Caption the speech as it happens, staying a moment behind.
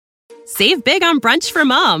Save big on brunch for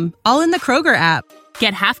mom, all in the Kroger app.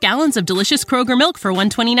 Get half gallons of delicious Kroger milk for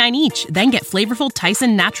 $1.29 each. Then get flavorful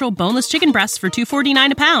Tyson natural boneless chicken breasts for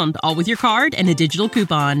 $2.49 a pound, all with your card and a digital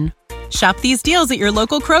coupon. Shop these deals at your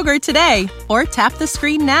local Kroger today, or tap the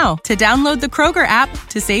screen now to download the Kroger app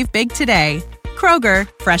to save big today. Kroger,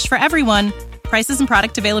 fresh for everyone. Prices and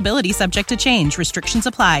product availability subject to change. Restrictions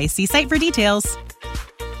apply. See site for details.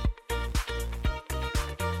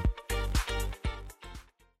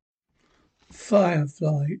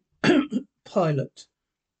 Firefly pilot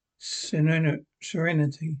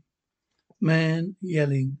Serenity. Man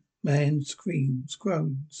yelling. Man screams,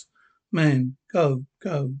 groans. Man, go,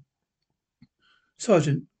 go.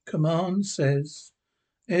 Sergeant, command says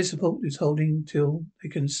air support is holding till they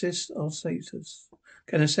can assess our status.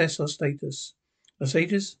 Our status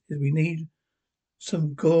is we need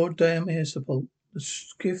some goddamn air support. The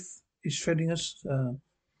skiff is shredding us,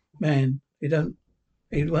 man.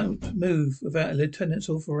 It won't move without a lieutenant's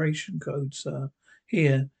authorization code, sir.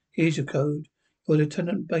 Here's your code. You're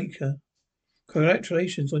Lieutenant Baker.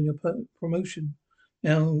 Congratulations on your promotion.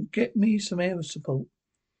 Now get me some air support.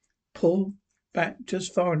 Pull back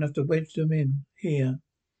just far enough to wedge them in. Here.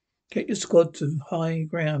 Get your squad to high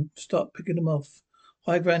ground. Start picking them off.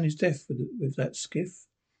 High ground is death with that skiff.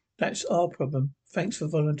 That's our problem. Thanks for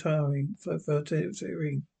volunteering.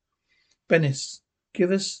 Bennis,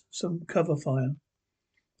 give us some cover fire.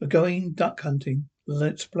 We're going duck hunting.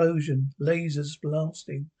 Explosion. Lasers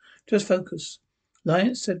blasting. Just focus.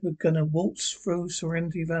 Lions said we're gonna waltz through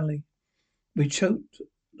Serenity Valley. We choked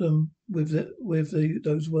them with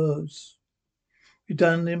those words. We've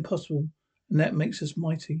done the impossible, and that makes us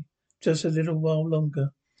mighty. Just a little while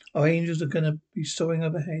longer. Our angels are gonna be soaring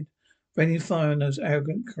overhead, raining fire on those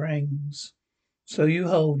arrogant Krangs. So you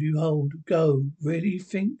hold, go. Really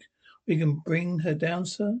think we can bring her down,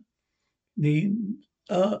 sir?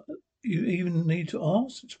 You even need to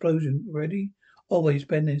ask? Explosion. Ready? Always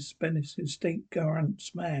Bennis. Instinct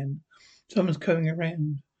grunts, man. Someone's coming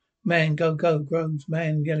around. Man, go, groans.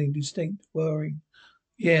 Man yelling, distinct, whirring.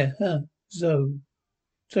 Yeah, Zoe.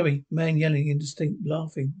 Man yelling, indistinct,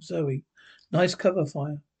 laughing. Zoe. Nice cover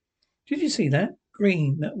fire. Did you see that?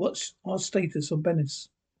 Green. What's our status on Bennis?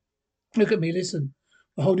 Look at me, listen.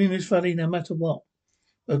 We're holding this valley no matter what.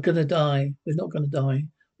 We're gonna die. We're not gonna die.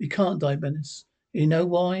 We can't die, Bennis. You know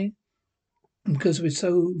why? Because we're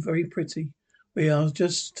so very pretty. We are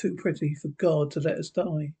just too pretty for God to let us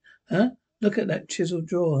die. Huh? Look at that chiseled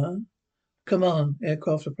jaw, huh? Come on,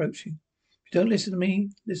 aircraft approaching. If you don't listen to me,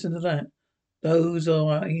 listen to that. Those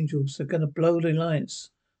are our angels. They're going to blow the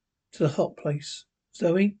lights to the hot place.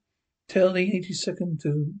 Zoe, tell the 82nd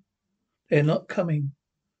to... They're not coming.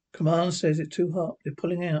 Command says it's too hot. They're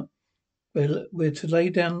pulling out. We're to lay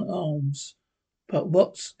down arms. But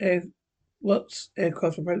what's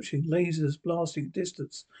aircraft approaching? Lasers blasting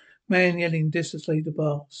distance. Man yelling distance laser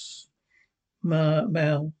blast.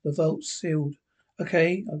 Mal, the vault's sealed.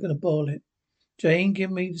 Okay, I'm gonna boil it. Jane,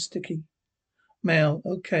 give me the sticky. Mal,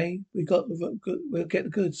 okay, we'll get the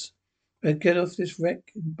goods. We'll get off this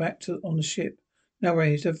wreck and back on the ship. Now,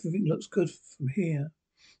 Raised, everything looks good from here.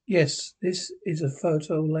 Yes, this is a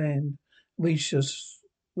fertile land. We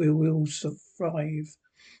will thrive.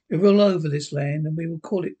 We roll over this land and we will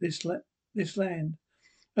call it this land.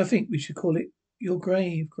 I think we should call it your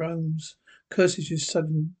grave, groans. Curses your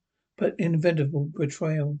sudden but inevitable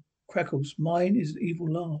betrayal. Crackles. Mine is an evil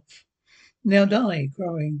laugh. Now die,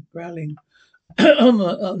 growling.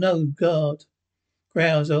 Oh no, God.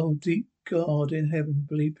 Growls, oh deep God in heaven,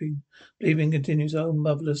 bleeping continues, oh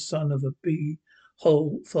motherless son of a bee,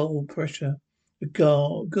 full pressure. The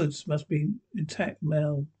goods must be intact,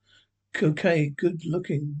 Mel. Okay, good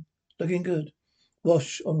looking good.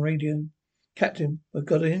 Wash on radio. Captain, we've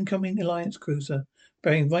got an incoming Alliance cruiser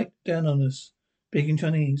bearing right down on us. Speaking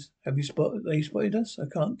Chinese. Have they spotted us? I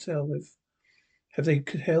can't tell have they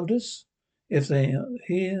held us? If they are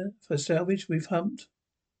here for salvage, we've humped.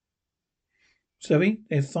 Zoe,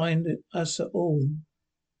 they find us at all.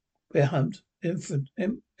 We're humped.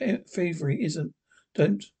 Thievery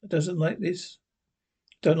doesn't like this.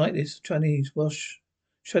 Don't like this. Chinese, wash.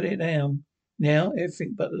 Shut it down. Now,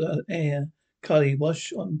 everything but the air. Cully,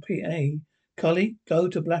 wash on PA. Cully, go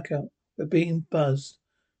to blackout. We're being buzzed.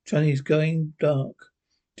 Chinese, going dark.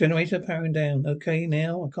 Generator powering down. Okay,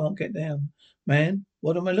 now I can't get down. Man,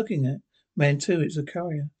 what am I looking at? Man 2, it's a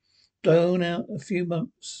carrier. Blown out a few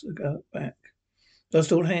months ago back.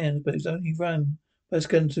 Lost all hands, but it's only run by a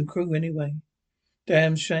skeleton crew anyway.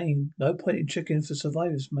 Damn shame. No point in checking for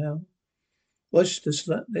survivors, Mel. Watch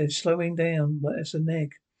they're slowing down, but it's a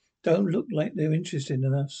neg. Don't look like they're interested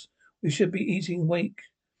in us. We should be eating wake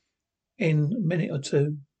in a minute or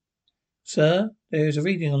two. Sir, there is a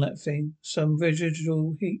reading on that thing. Some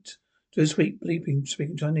residual heat. To a sweet bleeping,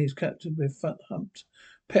 speaking Chinese captain with front humped.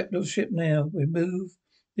 Pep the ship now. We move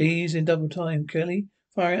these in double time. Kelly,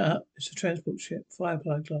 fire it up. It's a transport ship.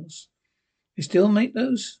 Firefly class. You still make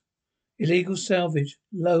those? Illegal salvage.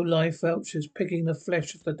 Low life vultures picking the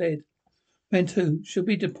flesh of the dead. Men too. Should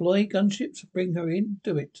we deploy gunships and bring her in?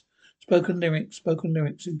 Do it. Spoken lyrics.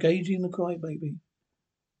 Engaging the crybaby.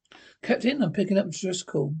 Captain, I'm picking up the distress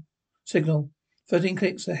call. Signal. 13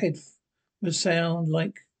 clicks ahead. Would sound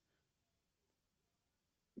like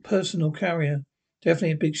personal carrier.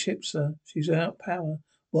 Definitely a big ship, sir. She's out power.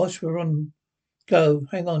 Watch, we're on. Go.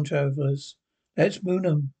 Hang on, travellers. Let's moon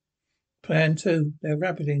 'em. Plan 2. They're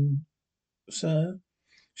rapiding, sir.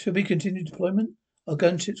 Should we continue deployment? Our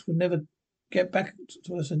gunships will never get back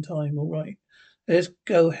to us in time. All right. Let's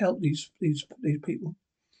go help these people.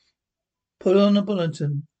 Put on a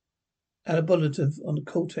bulletin. Add a bulletin on the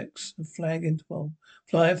cortex. A flag interval.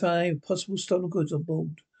 Firefly with possible stolen goods on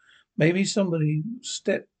board. Maybe somebody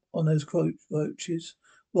stepped on those roaches.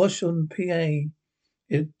 Wash on PA.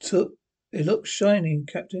 It looks shiny,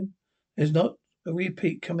 Captain. There's not a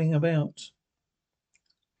repeat coming about.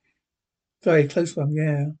 Very close one,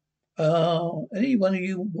 yeah. Any one of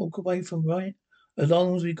you walk away from right? As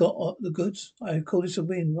long as we got the goods, I call this a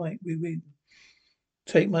win, right? We win.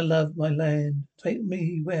 Take my love, my land. Take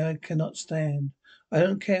me where I cannot stand. I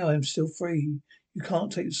don't care, I am still free. You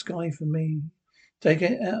can't take the sky from me. Take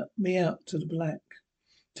me out to the black.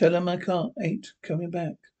 Tell them I ain't coming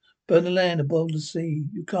back. Burn the land and boil the sea.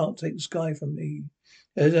 You can't take the sky from me.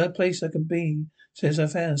 There's a place I can be since I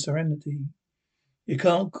found Serenity. You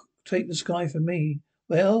can't take the sky from me.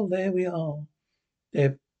 Well, there we are.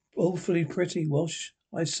 They're awfully pretty, Wash.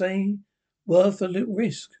 I say, worth a little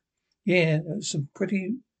risk. Yeah, that's some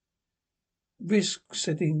pretty risk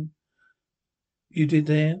setting you did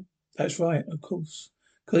there. That's right, of course.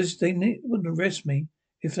 'Cause they wouldn't arrest me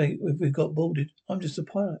if we got boarded. I'm just a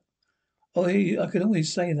pilot. Oh, I can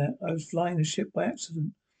always say that. I was flying the ship by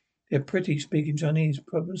accident. They're pretty, speaking Chinese.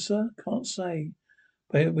 Problem, sir? Can't say.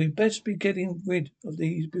 But we'd best be getting rid of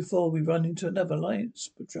these before we run into another alliance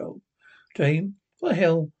patrol. Jane, what the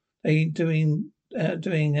hell they doing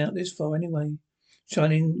out this far anyway?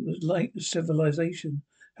 Shining light of civilization.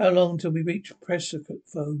 How long till we reach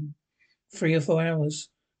phone? 3 or 4 hours.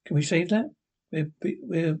 Can we save that?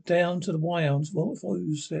 We're down to the wire on fuel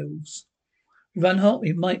cells. We run hot,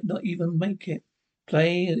 we might not even make it.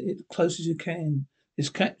 Play it close as you can. This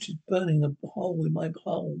catch is burning a hole in my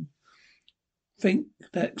hull. Think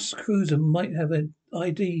that cruiser might have an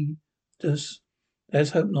ID. Just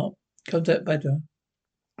let's hope not. Contact Badger.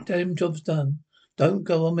 Tell him job's done. Don't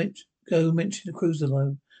go mention the cruiser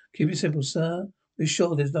though. Keep it simple, sir. We're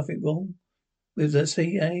sure there's nothing wrong with the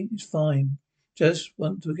CA. It's fine. Just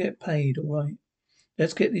want to get paid, all right.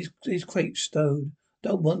 Let's get these crates stowed.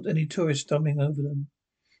 Don't want any tourists stumbling over them.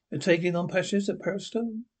 They're taking on passengers at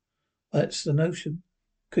Periston? That's the notion.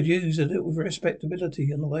 Could use a little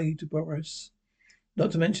respectability on the way to Boris.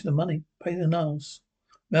 Not to mention the money. Pain in the ass.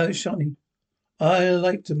 Now it's shiny. I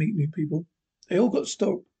like to meet new people. They all got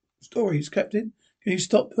stories, Captain. Can you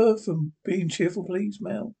stop her from being cheerful, please,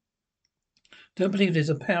 Mel? Don't believe there's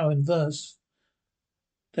a power in verse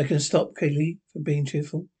that can stop Kaylee from being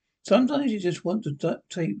cheerful. Sometimes you just want to duct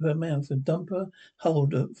tape her mouth and dump her,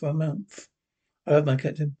 hold her for a month. I love my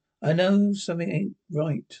captain. I know something ain't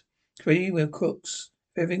right. Three, we're crooks.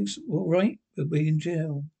 If everything's all right, we'll be in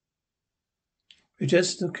jail.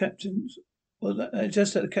 Just that the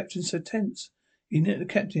captain's so tense.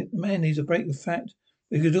 The man needs a break of fact.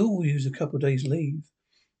 We could all use a couple of days' leave.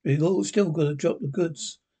 We've all still got to drop the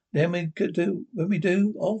goods. Then when we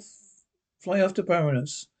do, fly off to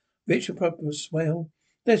Baroness. Rich and prosperous, well,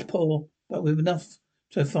 less poor, but with enough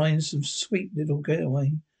to find some sweet little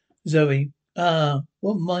getaway. Zoe, wouldn't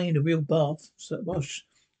mind a real bath, wash,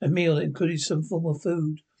 a meal that included some form of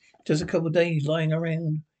food. Just a couple of days lying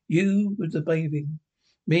around. You with the bathing.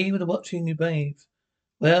 Me with the watching you bathe.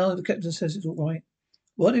 Well, the captain says it's all right.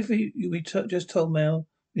 What if we just told Mel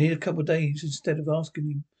we need a couple of days instead of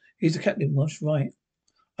asking him? He's the captain, Wash, right?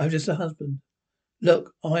 I'm just a husband.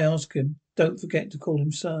 Look, I ask him. Don't forget to call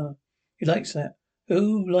him sir. He likes that.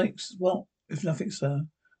 Who likes what, if nothing, sir?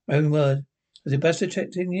 My own word. Has the ambassador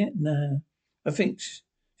checked in yet? Nah. I think she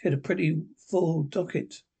had a pretty full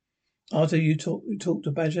docket. After you talk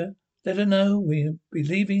to Badger, let her know we'll be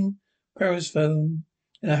leaving Paris phone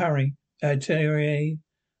in a hurry. Our Terrier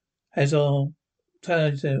has our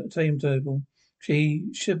timetable. She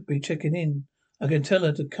should be checking in. I can tell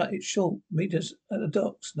her to cut it short. Meet us at the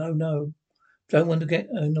docks. No. Don't want to get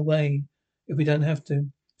in the way if we don't have to.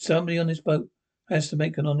 Somebody on this boat has to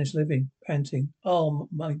make an honest living. Panting. Oh,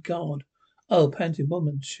 my God. Oh, panting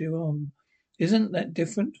woman, cheer on. Isn't that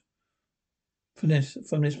different from this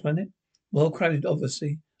planet? More crowded,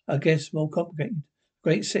 obviously. I guess more complicated.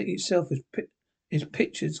 Great city itself is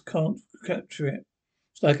pictures can't capture it.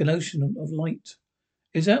 It's like an ocean of light.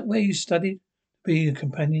 Is that where you studied? To be a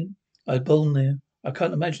companion? I was born there. I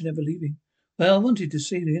can't imagine ever leaving. Well, I wanted to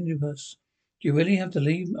see the universe. Do you really have to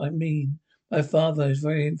leave? I mean, my father is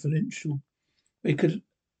very influential. We could,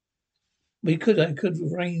 I could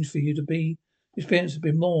arrange for you to be, experience a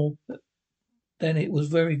bit more. Then it was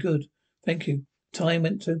very good. Thank you. Time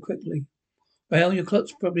went too quickly. Well, your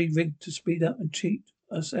clock's probably rigged to speed up and cheat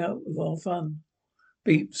us out of our fun.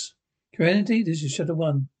 Beeps. Serenity, this is Shuttle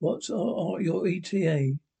 1. What's your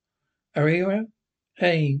ETA? Ariera?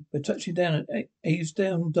 Hey, we're touching down at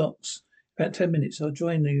Avesdown Docks. About 10 minutes. I'll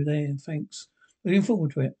join you there. Thanks. Looking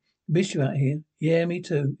forward to it. Miss you out here. Yeah, me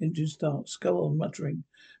too. Engine starts. Go on, muttering.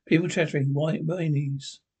 People chattering.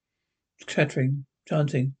 Whinies. Chattering.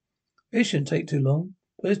 Chanting. It shouldn't take too long.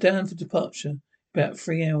 Put us down for departure. About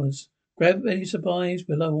 3 hours. Grab any supplies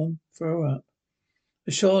below on. Throw up.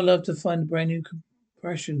 I'd sure love to find a brand new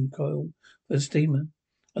compression coil for the steamer.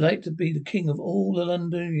 I'd like to be the king of all the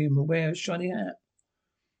Londonium and wear a shiny hat.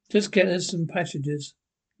 Just get us some passengers,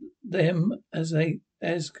 them as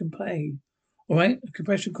can pay. All right, a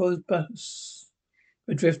compression coil's bus.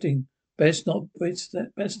 We're drifting. Best not best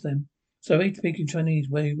them. Sorry, speaking Chinese,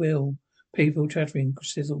 we will. People chattering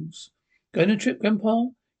sizzles. Going on a trip, Grandpa?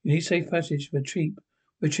 You need safe passage. We're cheap.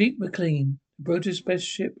 We're cheap, we're clean. The Brutus best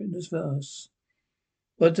ship in this verse.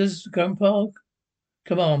 What does Grandpa?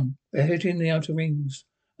 Come on, we're hitting the outer rings.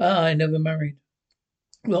 Ah, I never married.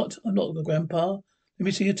 What? I'm not the grandpa. Let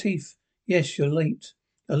me see your teeth. Yes, you're late.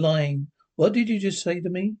 You're lying. What did you just say to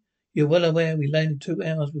me? You're well aware we landed 2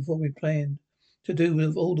 hours before we planned to do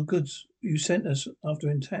with all the goods you sent us after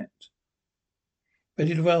intact.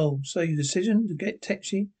 Ready to roll. So your decision to get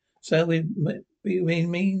tetchy? So we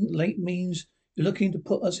mean late means you're looking to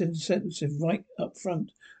put us in defensive right up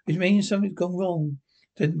front, which means something's gone wrong.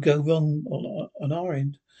 Didn't go wrong on our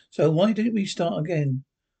end. So why didn't we start again?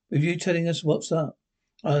 With you telling us what's up?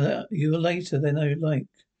 You were later than I like.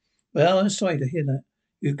 Well, I'm sorry to hear that.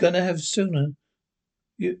 You're gonna have sooner.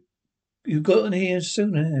 You you gotten here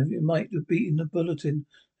sooner. You might have beaten the bulletin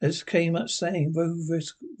that came up saying road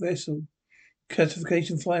vessel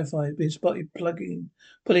classification Firefly has been spotted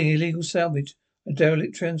pulling illegal salvage and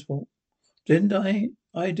derelict transport. Didn't I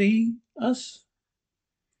ID us?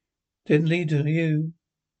 Didn't lead to you.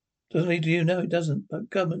 Doesn't lead to you. No, it doesn't. But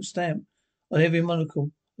government stamp on every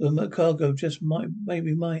monocle. The cargo just might.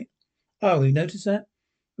 Oh, you notice that?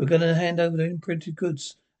 We're going to hand over the imprinted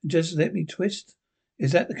goods and just let me twist?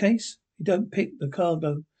 Is that the case? You don't pick the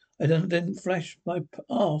cargo. Didn't flash my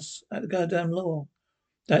arse at the goddamn law.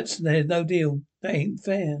 There's no deal. That ain't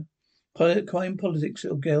fair. Crime politics,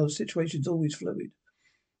 little girl. The situation's always fluid.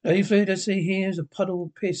 The only fluid I see here is a puddle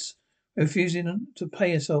of piss refusing to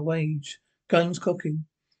pay us our wage. Guns cocking.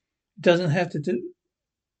 It doesn't have to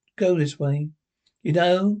go this way. You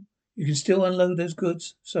know, you can still unload those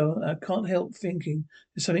goods, so I can't help thinking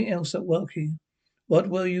there's something else at work here. What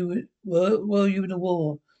were you in the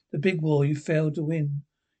war? The big war you failed to win.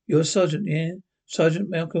 You're a sergeant, yeah? Sergeant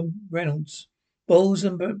Malcolm Reynolds. Balls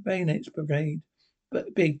and Bayonets Brigade.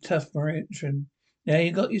 But big, tough veteran. Now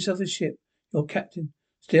you got yourself a ship. You're captain.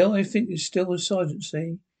 Still, I think you're still a sergeant,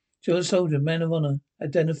 see? Still a soldier, man of honor. A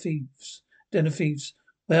den of thieves. Den of thieves.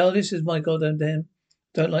 Well, this is my goddamn den.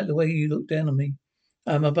 Don't like the way you look down on me.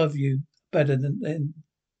 I'm above you. Better than them.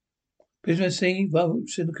 Business C,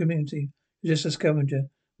 votes in the community. You're just a scavenger.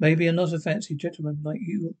 Maybe I'm not a fancy gentleman like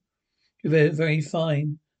you. You're very, very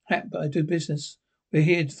fine. Hack, but I do business. We're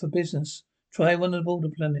here for business. Try one of the border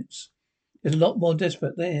planets. There's a lot more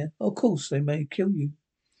desperate there. Of course, they may kill you.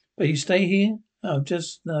 But you stay here? Oh,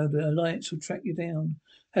 just know the Alliance will track you down.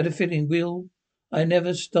 Had a feeling I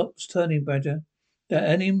never stops turning, Badger. That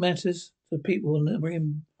only matters to people on the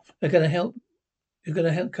rim. They're gonna help. You're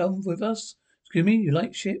gonna help come with us? Excuse me, you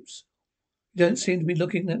like ships? You don't seem to be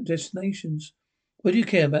looking at destinations. What do you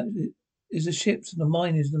care about is the ships and the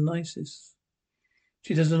mine is the nicest.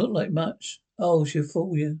 She doesn't look like much. Oh, she'll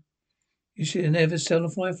fool you. You should never sell a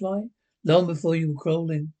Firefly? Long before you were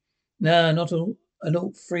crawling. Nah, not an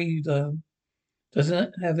alt free though. Doesn't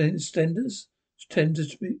it have extenders? Tend to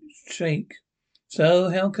shake. So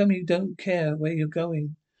how come you don't care where you're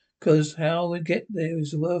going? 'Cause how we get there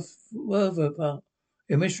is the worther part.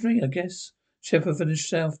 You're a missionary, I guess. Shepherd for the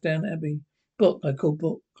South Down Abbey. Book, I call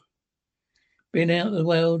book. Been out of the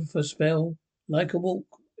world for a spell. Like a walk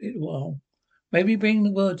it while. Maybe bring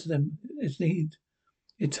the word to them. It's need.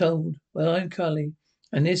 You're told. Well, I'm Cully,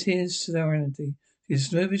 and this here's Serenity. It's the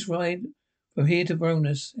smoothest ride from here to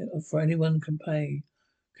Bronus for anyone can pay.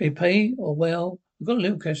 Can you pay? Or well, I've got a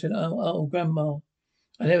little cash in. Oh, Grandma,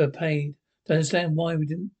 I never paid. Don't understand why we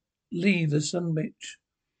didn't leave the son bitch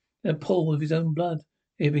in a pool of his own blood.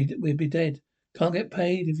 We'd be dead. Can't get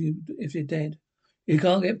paid if you're dead. You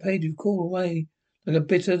can't get paid if you crawl away like a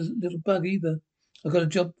bitter little bug either. I've got a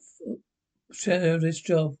job share this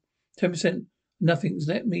job. 10%, nothing's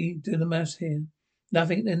let me do the maths here.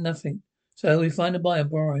 Nothing, then nothing. So we find a buyer,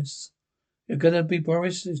 Boris. You're gonna be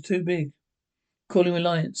Boris is too big. Calling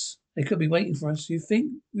Reliance. They could be waiting for us.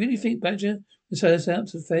 Really think Badger would sell us out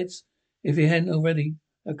to the feds if he hadn't already?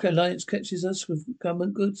 If Reliance catches us with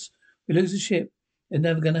government goods, we lose the ship. It's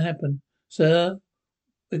never gonna happen. Sir,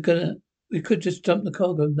 we could just dump the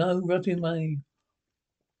cargo. No, rotting way.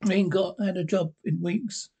 We ain't had a job in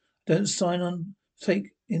weeks. Don't sign on.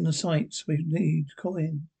 Take in the sights. We need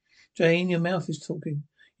coin. Jane, your mouth is talking.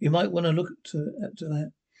 You might want to look to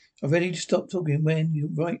that. I'm ready to stop talking when you're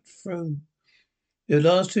right through. The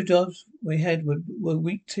last two jobs we had were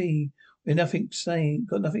weak tea. We're nothing saying.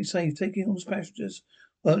 Got nothing safe. Taking on passengers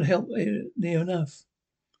won't help near enough.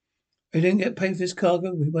 If we didn't get paid for this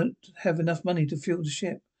cargo, we won't have enough money to fuel the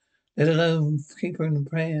ship, let alone keep her in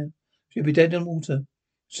prayer. She'll be dead in water.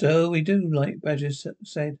 So we do, like Badger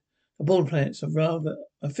said. The border planets are rather,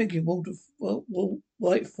 I'm thinking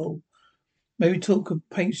Whiteful. Maybe talk of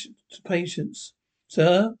patience.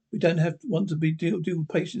 Sir, we don't want to deal with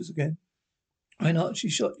patience again. Why not? She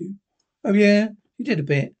shot you. Oh yeah, you did a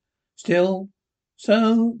bit. Still,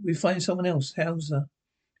 so we find someone else. Hauser.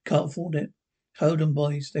 Can't afford it. Hold 'em,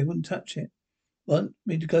 boys. They wouldn't touch it. Want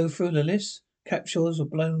me to go through the list? Captures or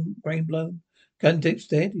brain blown. Gundick's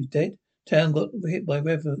dead. He's dead. Town got hit by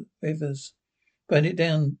rivers. Burn it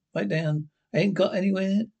down. Right down. I ain't got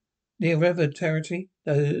anywhere near river territory.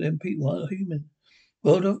 Though them people aren't human.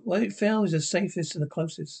 Well, it fell is the safest and the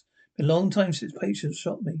closest. Been a long time since patients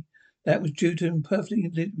shot me. That was due to a perfectly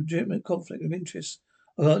legitimate conflict of interest.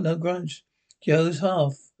 I got no grudge. She owes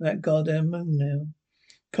half that goddamn moon now.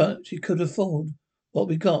 She could afford what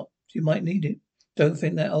we got. She might need it. Don't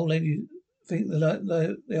think that old lady. Think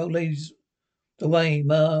the old lady's the way,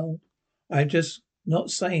 Ma. I'm just not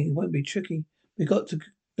saying it won't be tricky. We got to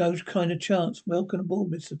those kind of chance. Welcome aboard,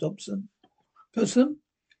 Mr. Dobson. Dobson,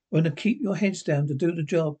 we're going to keep your heads down to do the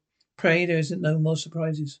job. Pray there isn't no more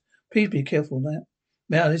surprises. Please be careful of that.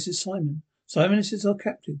 Now, this is Simon. Simon, this is our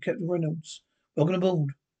captain, Captain Reynolds. Welcome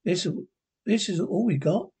aboard. This is all we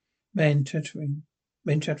got. Men chattering.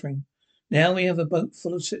 Now we have a boat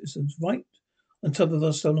full of citizens right on top of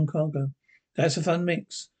our stolen cargo. That's a fun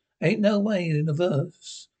mix. Ain't no way in the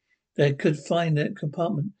verse they could find that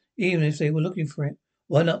compartment, even if they were looking for it.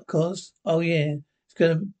 Why not? Cause, oh yeah,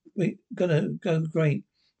 gonna go great.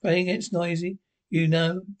 If anything gets noisy,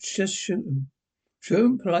 just shoot 'em. Shoot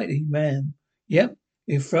 'em politely, ma'am. Yep,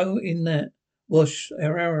 you throw in that. Whoosh,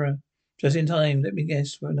 error. Just in time. Let me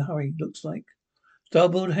guess. We're in a hurry. Looks like.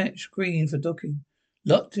 Starboard hatch green for docking.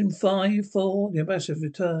 Locked in 5-4. The ambassador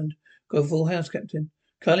returned. Go full house, Captain.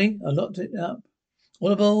 Cully, I locked it up.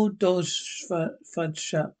 All aboard. Doors fudge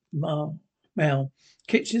shut. Mal.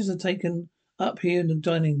 Kitchens are taken up here in the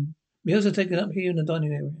dining. Meals are taken up here in the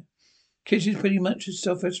dining area. Kitchen's pretty much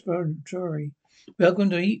self-explanatory. Welcome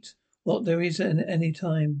to eat what there is at any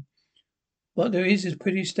time. What there is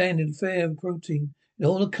pretty standard fare of protein in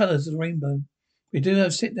all the colours of the rainbow. We do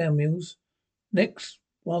have sit-down meals. Next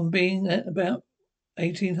one being at about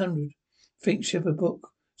 1800. Think Shepherd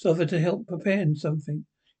book. It's offered to help prepare something.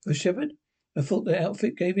 For Shepherd? I thought the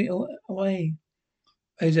outfit gave it away.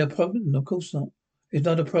 Is there a problem? Of course not. It's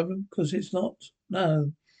not a problem because it's not.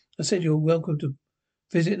 No. I said you're welcome to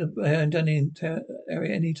visit the dining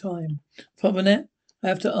area any time. Apart from that, I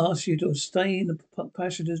have to ask you to stay in the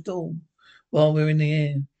passenger's dorm while we're in the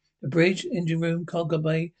air. The bridge, engine room, cargo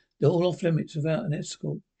bay, they're all off limits without an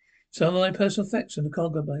escort. Some of my personal effects in the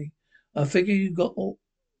cargo bay. I figure you got all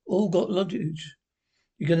got luggage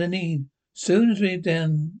you're gonna need. Soon as we're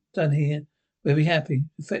done here, we'll be happy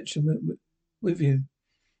to fetch them with you.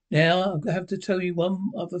 Now I have to tell you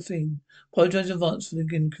one other thing. Apologise in advance for the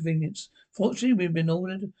inconvenience. Fortunately, we've been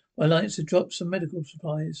ordered by Alliance to drop some medical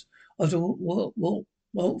supplies after White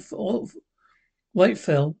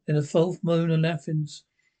fell in the fourth moon of Athens.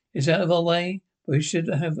 It's out of our way, but we should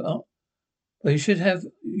have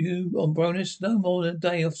you on Bronus no more than a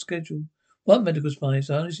day off schedule. What medical supplies?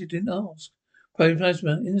 I honestly didn't ask.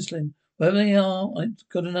 Protoplasma, insulin, wherever they are, I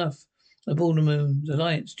got enough. Aboard the moon. The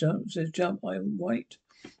Alliance says jump. I'm white.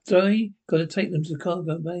 Zoe, got to take them to the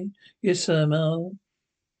cargo bay. Yes, sir, Mal.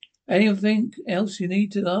 Anything else you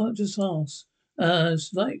need to just ask?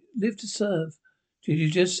 It's like live to serve. Did you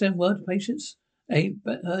just send word to patients? Ain't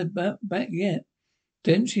heard back yet.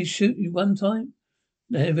 Didn't she shoot you one time?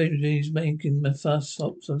 Everybody's making a fuss.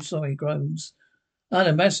 I'm sorry, groans. Our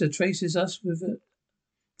ambassador traces us with her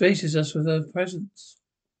presence.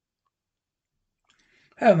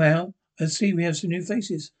 Hello, Mal. I see we have some new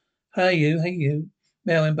faces. Hey you.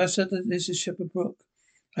 Mal, Ambassador, this is Shepherd Brook.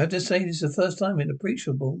 I have to say this is the first time in the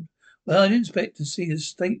preacher board. Well, I didn't expect to see a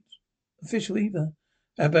state official either.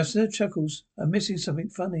 Ambassador chuckles. I'm missing something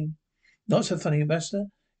funny. Not so funny, Ambassador.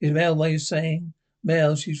 Is Mel way of saying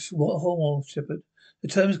Mel, she's what whole Shepherd. The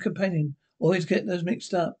term is companion. Always get those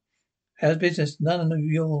mixed up. How's business? None of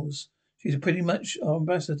yours. She's pretty much our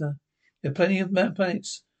ambassador. There are plenty of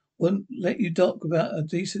planets wouldn't let you dock without a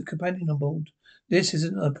decent companion on board. This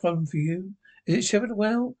isn't a problem for you. Is it Shepherd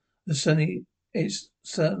well? It's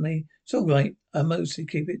all right. I mostly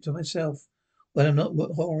keep it to myself when I'm not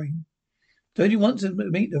whoring. Don't you want to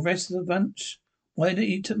meet the rest of the bunch? Why don't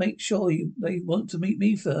you make sure they want to meet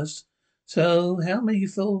me first? So, how many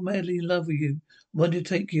fall madly in love with you? Want to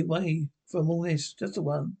take you away from all this? Just the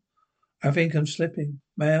one. I think I'm slipping.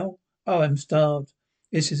 Mal? Oh, I'm starved.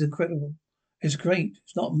 This is incredible. It's great.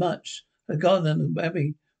 It's not much. The garden and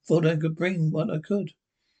Abby thought I could bring what I could.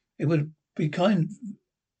 It would be kind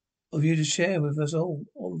of you to share with us all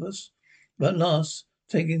of us. But last,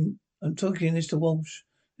 I'm taking this to Walsh.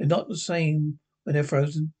 They're not the same when they're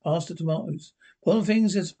frozen. Pass the tomatoes. Put on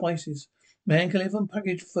things and spices. Man can live on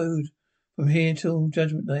packaged food from here till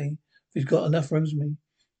Judgment Day if he's got enough rosemary.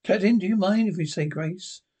 Captain, do you mind if we say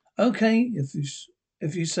grace? Okay,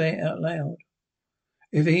 if you say it out loud.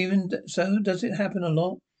 If even so, does it happen a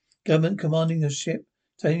lot? Government commanding a ship,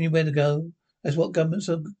 telling you where to go. That's what governments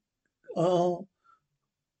are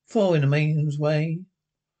for in a man's way.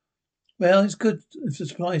 Well, it's good if the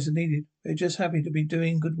supplies are needed. We're just happy to be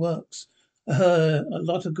doing good works. I heard a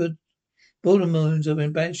lot of good border moons are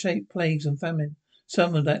in bad shape, plagues and famine.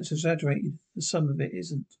 Some of that's exaggerated, but some of it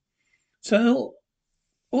isn't. So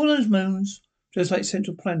all those moons, just like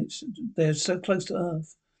central planets, they're so close to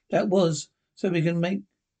Earth. That was so we can make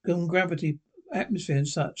them gravity, atmosphere and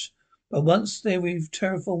such. But once we've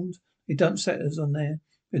terraformed, they dump settlers on there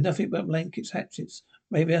with nothing but blankets, hatchets.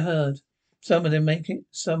 Maybe I heard. Some of them make it,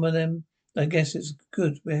 some of them, I guess it's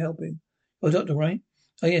good we're helping. You're a doctor, right?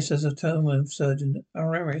 Oh yes, as a terminal surgeon,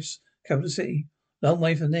 Araris, capital city. Long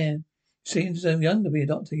way from there. Seems so young to be a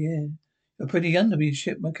doctor, yeah. You're pretty young to be a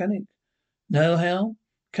ship mechanic. Know how?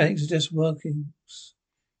 Mechanics are just working.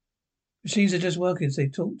 Machines are just working as they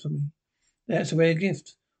talk to me. That's a rare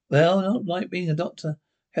gift. Well, not like being a doctor.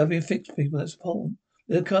 Helping fix people, that's important.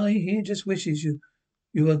 Little Carly here just wishes you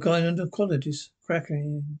were a gynecologist.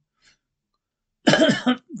 Crackling.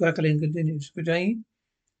 Crackling continues. But Jane,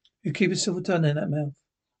 you keep a silver tongue in that mouth.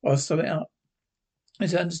 Or I'll throw it up.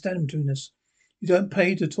 There's an understanding between us. You don't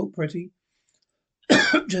pay to talk pretty.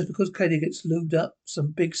 Just because Katie gets lubed up,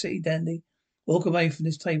 some big city dandy. Walk away from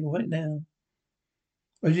this table right now.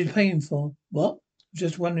 What did you pay him for? What?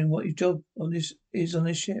 Just wondering what your job on this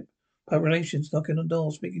ship. Public relations, knocking on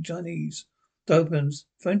doors, speaking Chinese. Dopens.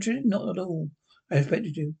 French? Not at all. I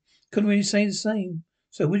expected you. Couldn't really say the same.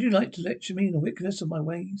 So would you like to lecture me on the wickedness of my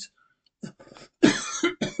ways?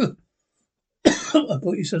 I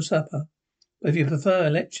brought you some supper. But if you prefer a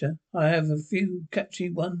lecture, I have a few catchy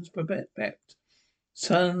ones prepared.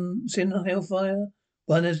 Sin on hellfire,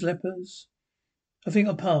 one as lepers. I think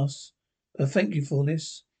I'll pass. But thank you for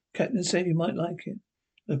this. Captain said you might like it.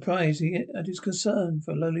 The prize he had his concern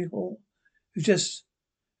for a lowly whore. It's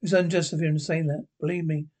unjust of him to say that. Believe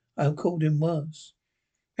me, I have called him worse.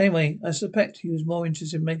 Anyway, I suspect he was more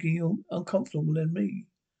interested in making you uncomfortable than me.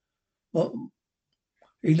 Well,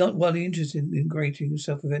 he's not wildly interested in grating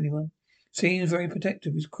himself with anyone. Seems very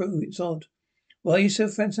protective of his crew. It's odd. Why are you so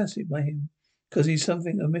fantastic by him? Because he's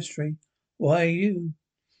something of mystery. Why are you?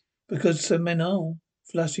 Because so men are.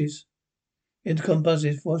 Flushes. Intercom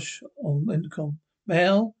buzzes. Wash on intercom.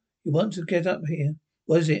 Mel, you want to get up here.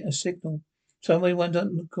 What is it? A signal. Somebody went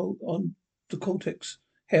on the cortex.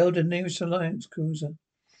 Hailed the nearest Alliance cruiser.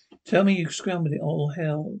 Tell me you scrambled it all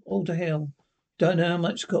to hell. Don't know how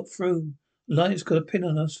much got through. Alliance got a pin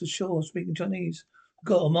on us for sure, speaking Chinese.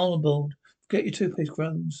 Got 'em all aboard. Get your toothpaste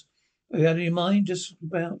crumbs. Are you out of your mind? Just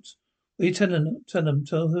about. What are you telling them?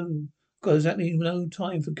 Tell who? Got exactly no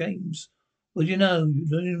time for games. What do you know, you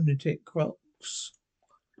lunatic crocs?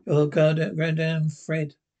 You're goddamn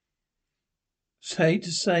Fred. Hate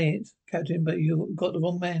to say it, Captain, but you got the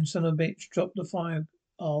wrong man, son of a bitch. Drop the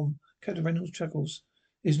firearm. Captain Reynolds chuckles.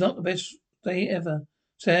 It's not the best day ever.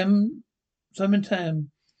 Sam and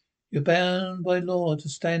Tam, you're bound by law to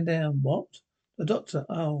stand down. What? The doctor.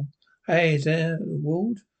 Oh. Hey, is there a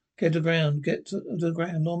ward? Get to the ground. Get to the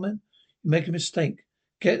ground, Norman. You make a mistake.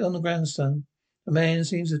 Get on the grandstand. The man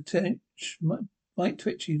seems to might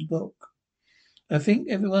twitchy look. I think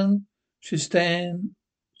everyone should to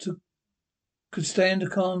could stand to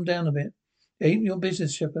calm down a bit. It ain't your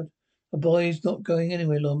business, Shepherd. A boy's not going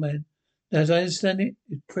anywhere, lawman. As I understand it,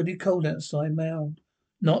 it's pretty cold outside, Mal.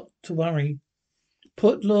 Not to worry.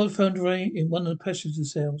 Put Lord Fauntleroy in one of the passenger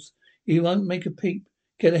cells. He won't make a peep.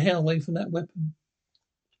 Get the hell away from that weapon.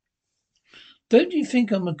 Don't you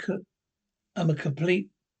think I'm a complete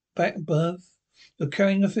backbirth? You're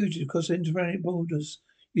carrying a fugitive across interplanet borders.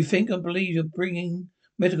 You think I believe you're bringing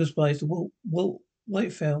medical supplies to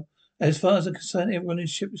Whitefell? As far as I'm concerned, everyone in the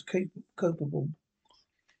ship is capable.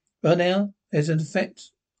 Right now, there's an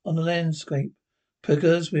effect on the landscape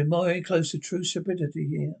because we're very close to true stupidity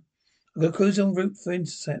here. I've got crews en route for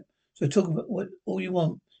intercept, so talk about what all you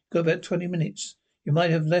want. Got about 20 minutes. You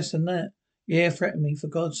might have less than that. Yeah, threaten me, for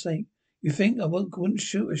God's sake. You think I wouldn't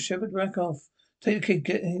shoot a shepherd rack off? Take the kid,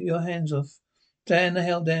 get your hands off. Stand the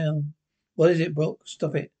hell down. What is it, Brock?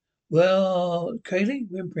 Stop it. Well, Kaylee?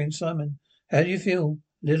 Whimpering, Simon. How do you feel?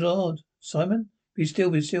 A little odd. Simon? Be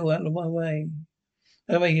still, out of my way.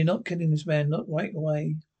 Anyway, you're not killing this man, not right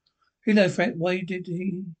away. You know, Frank, why did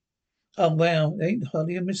he? Oh, wow. It ain't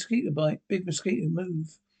hardly a mosquito bite. Big mosquito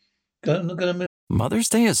move. Gonna move. Mother's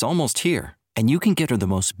Day is almost here, and you can get her the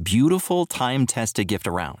most beautiful time-tested gift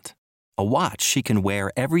around. A watch she can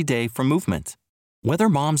wear every day from Movement. Whether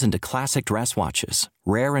mom's into classic dress watches,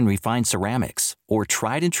 rare and refined ceramics, or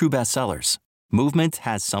tried and true bestsellers, Movement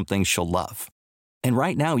has something she'll love. And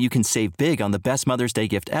right now you can save big on the best Mother's Day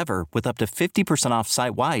gift ever with up to 50% off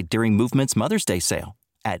site-wide during Movement's Mother's Day sale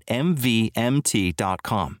at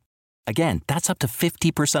MVMT.com. Again, that's up to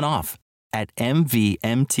 50% off at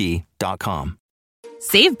MVMT.com.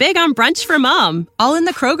 Save big on brunch for mom, all in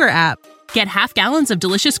the Kroger app. Get half gallons of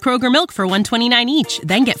delicious Kroger milk for $1.29 each.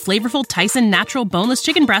 Then get flavorful Tyson natural boneless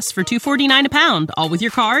chicken breasts for $2.49 a pound, all with your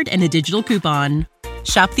card and a digital coupon.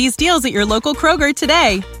 Shop these deals at your local Kroger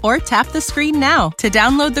today, or tap the screen now to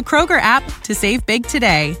download the Kroger app to save big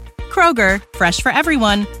today. Kroger, fresh for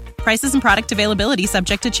everyone. Prices and product availability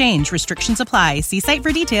subject to change. Restrictions apply. See site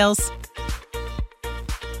for details.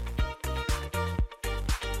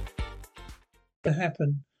 What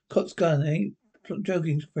happened? Cott's gun, ain't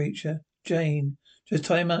joking, creature. Jane, just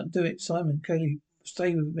tie him out. Do it, Simon. Kaylee,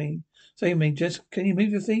 stay with me. Stay with me. Just, can you move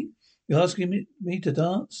your feet? You're asking me to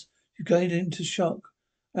dance? You're going into shock.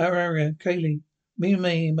 Our area, Kaylee.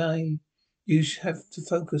 May. You have to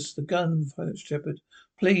focus. The gun, Shepherd.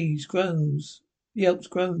 Please, groans. Yelps,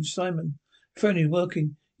 groans. Simon. If only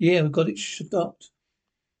working. Yeah, we've got it stopped.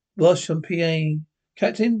 Wash on PA.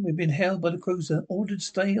 Captain, we've been held by the cruiser. Ordered to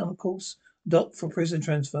stay on course. Dock for prison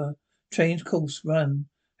transfer. Change course. Run.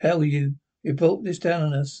 Hell you. You brought this down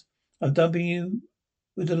on us. I'm dumping you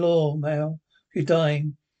with the law, Mal. You're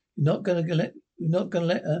dying. You're not gonna let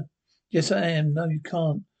her. Yes, I am. No, you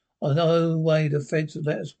can't. Oh, no way the feds would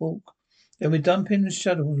let us walk. Then we dump him in the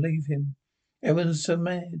shuttle and leave him. Everyone's so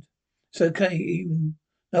mad. It's okay, even.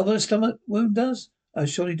 Know what a stomach wound does? I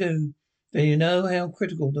surely do. Then you know how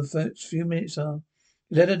critical the first few minutes are.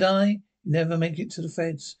 You let her die, you never make it to the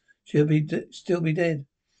feds. She'll still be dead.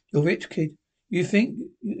 You're rich, kid. You think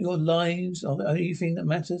your lives are the only thing that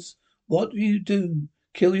matters? What do you do?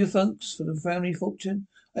 Kill your folks for the family fortune?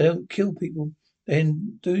 I don't kill people.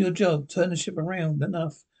 Then do your job. Turn the ship around.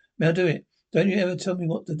 Enough. May I do it? Don't you ever tell me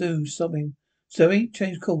what to do. Sobbing. Zoe,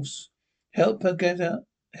 change course. Help me get her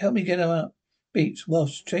up. Beats,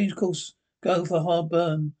 wash, change course. Go for a hard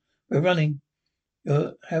burn. We're running.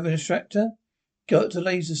 You're having a extractor? Go to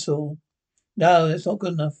laser saw. No, that's not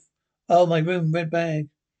good enough. Oh, my room, red bag.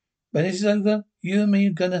 When this is over, you and me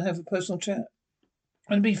are gonna have a personal chat.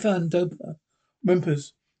 It'll be fun, Doper.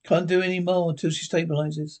 Whimpers. Can't do any more until she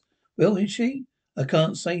stabilizes. Will she? I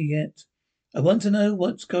can't say yet. I want to know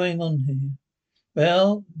what's going on here.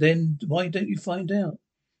 Well, then why don't you find out?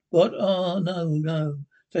 What? Oh, no.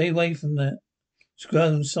 Stay away from that.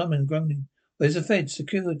 Groans, Simon groaning. Where's the Fed?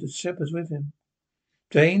 Secured. The shepherd's with him.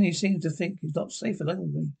 Jane, he seems to think he's not safe alone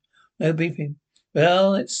with me. No beeping. Well,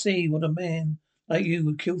 let's see what a man like you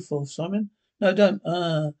would kill for, Simon. No, don't.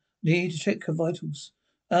 Need to check her vitals.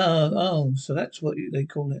 So that's what they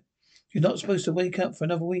call it. You're not supposed to wake up for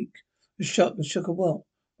another week. The shock of what?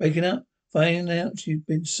 Waking up, finding out you've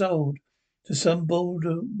been sold to some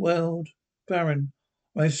border world baron.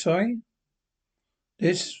 I'm sorry?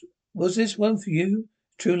 Was this one for you?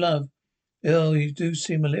 True love. Oh, you do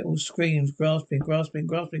seem a little screams, grasping,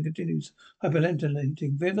 continues,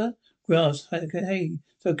 hyperventilating. River, grasp, hey,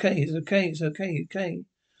 it's okay.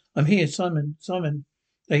 I'm here, Simon.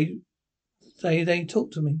 They They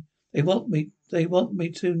talk to me. They want me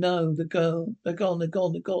to know the girl. They're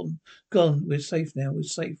gone. We're safe now. We're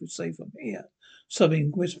safe. I'm here.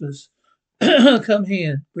 Sobbing whispers. Come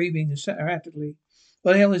here. Breathing erratically.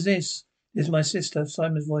 What the hell is this? This is my sister,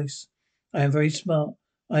 Simon's voice. I am very smart.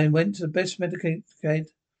 I went to the best Medicaid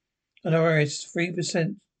honoraris,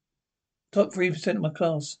 3%, top 3% of my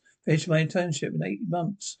class. Finished my internship in 8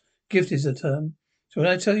 months. Gift is the term. So when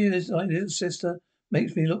I tell you this, my little sister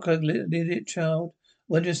makes me look like a little idiot child,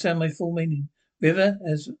 will understand my full meaning. River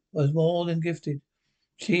was more than gifted.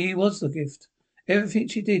 She was the gift. Everything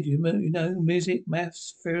she did, music,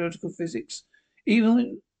 maths, theoretical physics,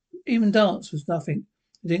 even even dance was nothing.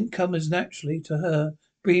 It didn't come as naturally to her.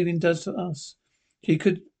 Breathing does to us. She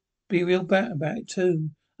could be real bad about it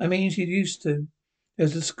too. I mean, she used to.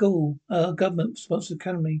 There's a school, a government-sponsored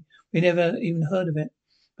academy. We never even heard of it.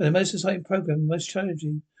 But the most exciting program, the most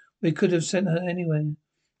challenging. We could have sent her anywhere.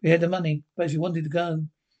 We had the money, but she wanted to go.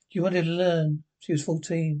 She wanted to learn. She was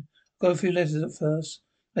 14. Got a few letters at first.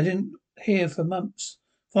 I didn't hear for months.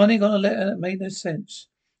 Finally got a letter that made no sense.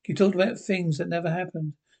 She talked about things that never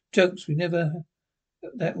happened. Jokes it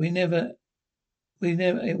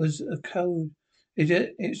was a code.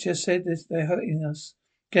 It just said this, they're hurting us.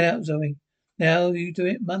 Get out, Zoe. Now you do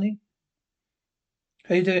it, money?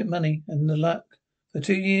 How you do it, money? And the luck. For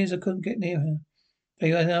 2 years I couldn't get near her.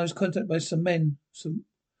 And I was contacted by some men,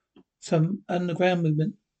 some underground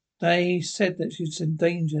movement. They said that she was in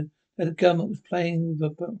danger, that the government was playing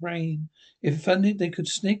with her brain. If funded, they could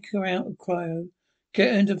sneak her out of cryo,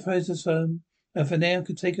 get her into President's home, and for now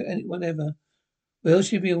could take her whatever. Will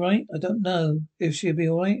she be alright? I don't know. If she'll be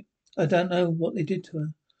alright, I don't know what they did to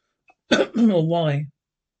her. Or why.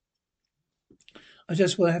 I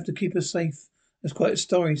just will have to keep her safe. That's quite a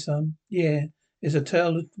story, son. Yeah, it's a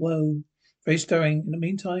tale of woe. Very stirring. In the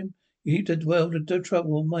meantime, you keep the world of the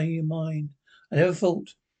trouble on my mind. I never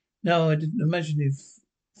thought. No, I didn't imagine you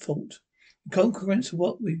thought. In concurrence of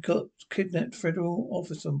what we got kidnapped federal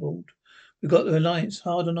officer on board. We got the Alliance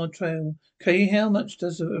hard on our trail. Kay, how much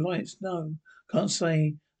does the Alliance know? Can't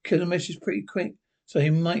say. Kill the message pretty quick, so he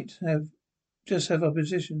might have our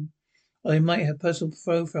position. Or they might have personal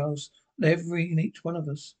profiles on every and each one of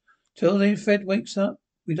us. Till the Fed wakes up,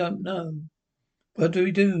 we don't know. What do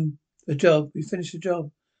we do? The job. We finish the job.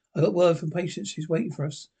 I got word from patients she's waiting for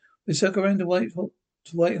us. We circle around to Whitehall,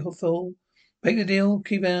 make the deal,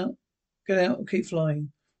 get out, and keep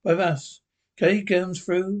flying. With us. Kelly comes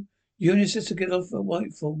through. You and your sister get off at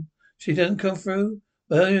Whitehall. She doesn't come through.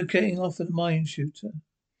 Well, you're getting off at the mine shooter.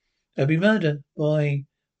 That'd be murder. Boy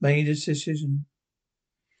made a decision.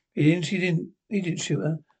 He didn't shoot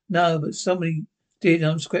her. No, but somebody did.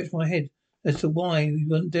 I'm scratching my head as to why we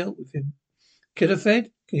weren't dealt with him. Killer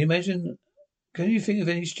Fed? Can you imagine? Can you think of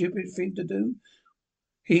any stupid thing to do?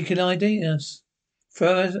 He can ID us.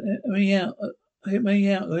 Me out. Hit me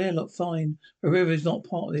out of the airlock, fine. The river is not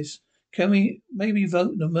part of this. Can we maybe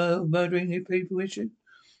vote on the murdering new people issue?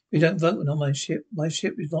 We don't vote on my ship. My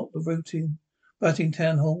ship is not the routing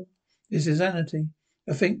town hall. This is Serenity.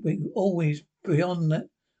 I think we always beyond that.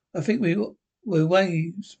 I think we're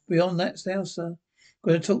ways beyond that now, sir.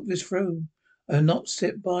 Going to talk this through and not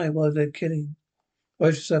sit by while they're killing.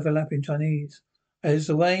 Voices overlapping Chinese. As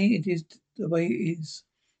the way it is.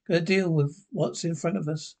 Gonna deal with what's in front of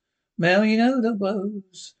us. Mel, you know the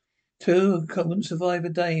woes. Two couldn't survive a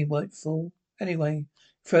day, white fool. Anyway,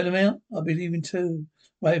 throw them out, I'll be leaving too.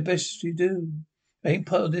 Right, best you do. Ain't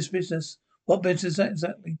part of this business. What business is that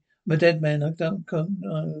exactly? I'm a dead man, I don't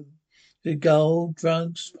know. Is it gold,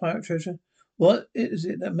 drugs, pirate treasure? What is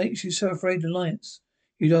it that makes you so afraid of Alliance?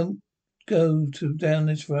 You don't go down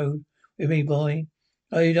this road with me, boy.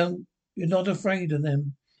 Oh, you're not afraid of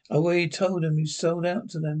them. I already told them you sold out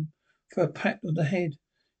to them for a pat on the head.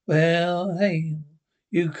 Well, hey,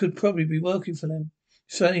 you could probably be working for them.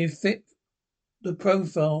 Certainly fit the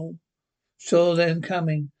profile. Saw them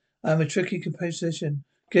coming. I'm a tricky composition.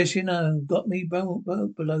 Guess you know. Got me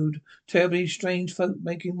belowed. Terribly strange folk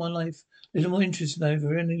making my life a little more interesting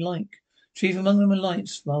over any like. Chief among them a light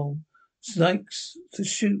smile. Likes to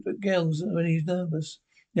shoot at girls when he's nervous.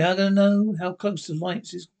 Now I gotta know how close the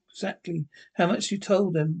lights is exactly. How much you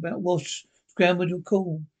told them about Wash scrambled your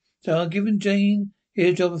call. So I've given Jane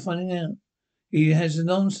here a job of finding out. He has a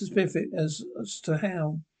non-specific as to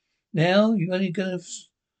how. Now you're only gonna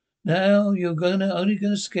only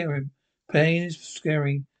gonna scare him. Pain is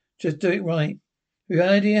scary. Just do it right. Have you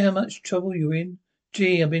any idea how much trouble you're in?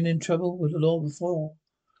 Gee, I've been in trouble with the law before.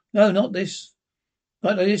 No, not this.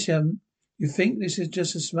 Not like this, you haven't. You think this is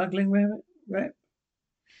just a smuggling rap?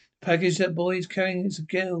 Package that boy's carrying is a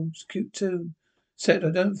girl. She's cute too. Except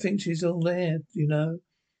I don't think she's all there, you know.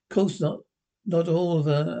 Of course not. Not all of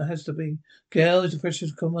her has to be. Gail is a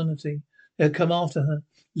precious commodity. They'll come after her.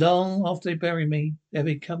 Long after they bury me, they'll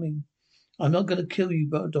be coming. I'm not going to kill you,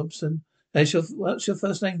 Dobson. What's your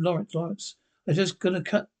first name? Lawrence. Lawrence. I'm just going to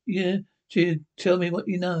cut you to tell me what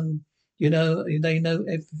you know. You know, they know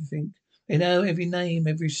everything. They know every name,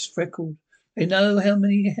 every freckle. They know how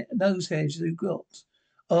many nose hairs you've got.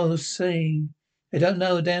 Oh, see. They don't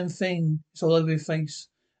know a damn thing. It's all over your face.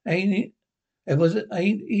 Ain't it?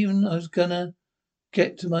 Ain't even I was gonna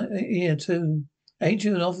get to my ear too. Ain't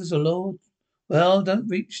you an officer, Lord? Well, don't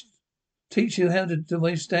reach teach you how to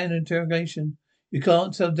withstand interrogation. You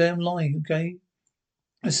can't tell a damn lie, okay?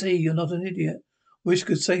 I see you're not an idiot. Wish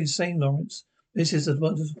could say the same, Lawrence. This is as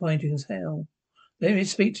disappointing as hell. Let me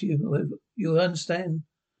speak to you. You'll understand.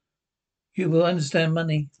 You will understand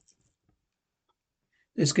money.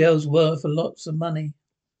 This girl's worth a lots of money.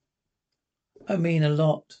 I mean a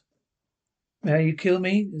lot. May you kill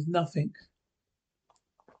me? There's nothing.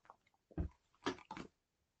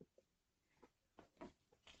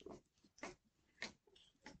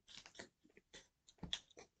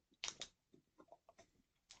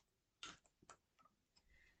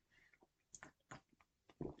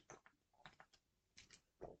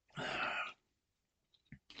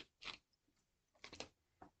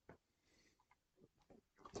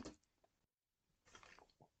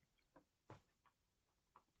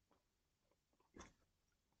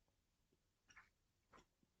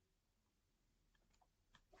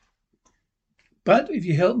 But if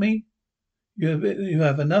you help me, you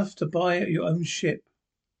have enough to buy your own ship.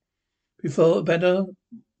 Before better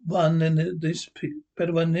one than this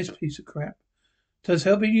piece of crap. Does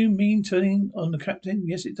helping you mean turning on the captain?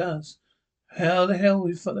 Yes, it does. How the hell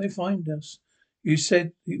will they find us? You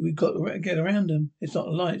said we got to get around them. It's not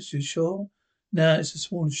the lights, you sure? No, it's a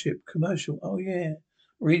small ship, commercial. Oh yeah.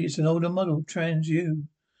 Read it's an older model, TransU.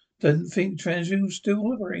 Don't think TransU still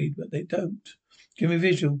operate, but they don't. Give me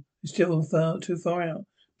visual. It's still too far out.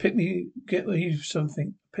 Get me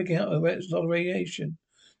something. Picking up a lot of radiation.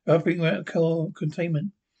 Upping out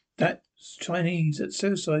containment. That's Chinese. That's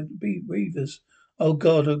suicide. Be Reavers. Oh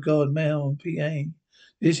God, Mao and PA.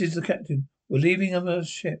 This is the captain. We're leaving another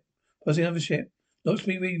ship. Passing another ship. Not to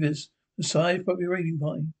be Reavers. The size probably raiding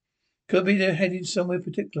party. Could be they're headed somewhere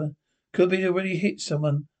particular. Could be they already hit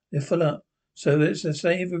someone. They're full up. So let's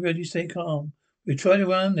say everybody stay calm. We try to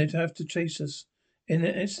run, they'd have to chase us.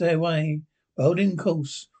 It's their way. We're holding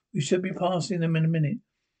course. We should be passing them in a minute.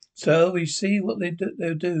 So we see what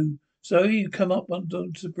they'll do. So you come up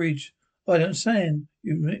onto the bridge. I don't understand.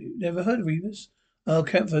 You've never heard of Reavers? Oh,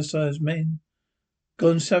 campfire-sized men.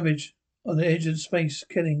 Gone savage. On the edge of space,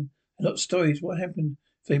 killing. And not stories. What happened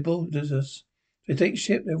if they boarded us? If they take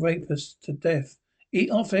ship, they'll rape us to death.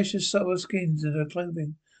 Eat our flesh and sew our skins and our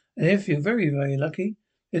clothing. And if you're very, very lucky,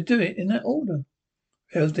 they'll do it in that order.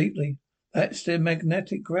 Held deeply. That's their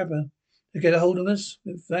magnetic grabber. They get a hold of us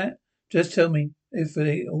with that. Just tell me if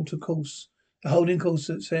they alter course. They're holding course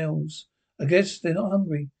themselves. I guess they're not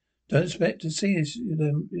hungry. Don't expect to see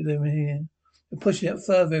them here. They're pushing up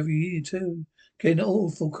further every year too. Getting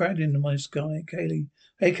awful crowded in my sky, Kaylee.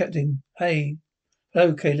 Hey, Captain. Hey.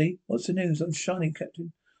 Hello, Kaylee. What's the news? I'm shiny,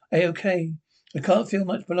 Captain. Hey, okay. I can't feel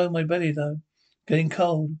much below my belly though. Getting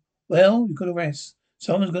cold. Well, you've got to rest.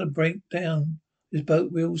 Someone's got to break down this boat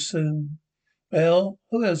real soon. Well,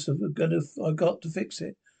 who else I got to fix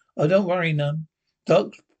it? Oh, don't worry none.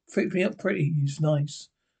 Doc fixed me up pretty. He's nice.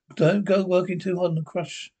 Don't go working too hard on the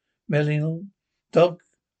crush, Melino. Doc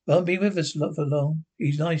won't be with us for long.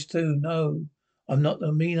 He's nice too. No, I'm not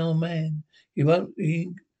a mean old man. He won't.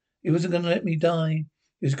 He wasn't going to let me die.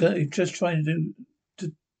 He's just trying to.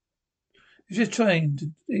 He's just trying to.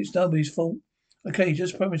 It's nobody's fault. Okay,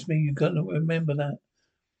 just promise me you're going to remember that.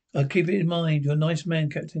 I'll keep it in mind. You're a nice man,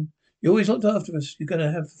 Captain. You always looked after us. You're going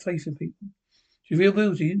to have faith in people. She's real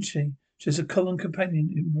beauty, isn't she? She's a common companion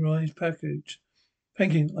in Mariah's package.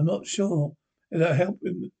 Thank you. I'm not sure it'll help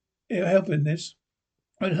in this.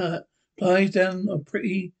 Won't hurt. Lies down a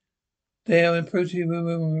pretty there and pretty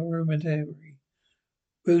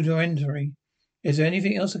rudimentary. Is there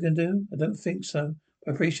anything else I can do? I don't think so.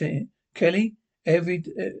 I appreciate it. Kelly,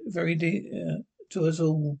 very dear to us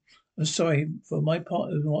all. I'm sorry for my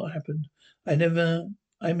part of what happened. I don't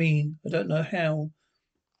know how.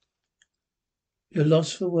 You're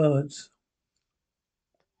lost for words.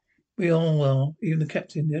 We all are, even the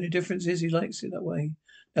captain. The only difference is he likes it that way.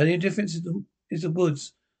 Now, the only difference is the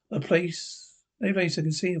woods. Any place I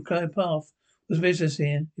can see a clear path. What's business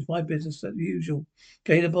here? It's my business, as usual.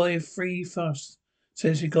 Gave the boy a free fuss.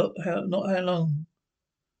 Since not how long.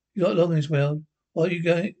 You got long in this world. What are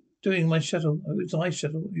you doing my shuttle? Oh, it's my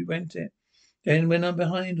shuttle. You rent it. Then when I'm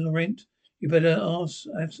behind on the rent, You better ask,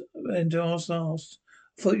 and asked.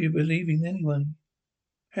 I thought you'd be leaving anyway.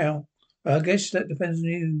 How? Well, I guess that depends on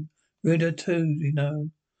you. Ruda too, you know.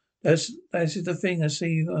 That's the thing I see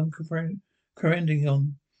you corrending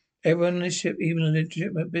on. Everyone on this ship, even a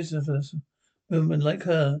legitimate business woman like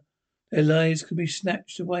her, their lives could be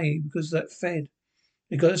snatched away because of that Fed.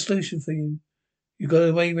 They got a solution for you. You got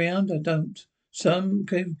a way round? I don't.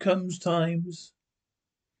 Comes times.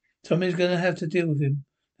 Somebody's going to have to deal with him.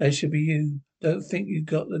 That should be you. Don't think you've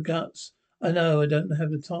got the guts. I know I don't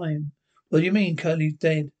have the time. What do you mean Curly's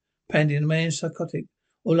dead? Pandy, the man's psychotic.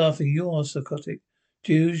 Or laughing, you're psychotic.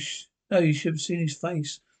 Do you no, you should have seen his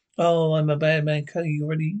face. Oh, I'm a bad man, Curly. You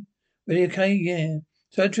ready okay? Yeah.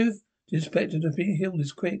 So the truth? The inspector to be healed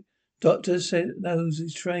is quick. Doctor said knows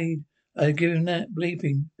his trade. I give him that.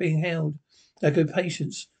 Bleeping. Being held. Like good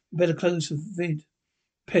patience. Better close the vid.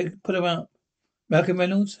 Put her up. Malcolm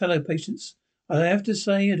Reynolds, hello, patients. I have to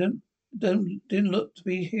say, didn't look to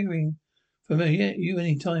be hearing from you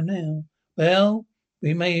any time now. Well,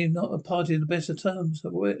 we may not have parted the best of terms,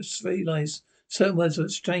 but we realised certain words were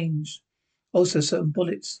exchanged. Also, certain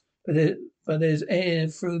bullets, but there's air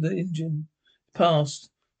through the engine. Past,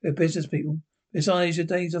 they're business people. Besides, your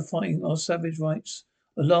days of fighting our savage rights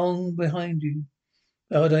are long behind you.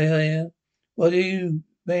 Are they here? What are you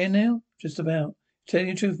there now? Just about. Telling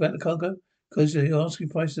you the truth about the cargo? Because the asking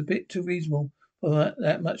price is a bit too reasonable for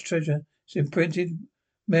that much treasure. It's imprinted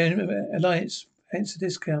alliance, hence the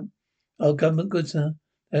discount. Oh, government goods, sir.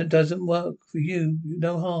 That doesn't work for you. You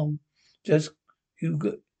no harm. Just you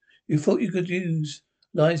thought you could use.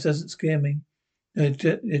 Lies doesn't scare me. They're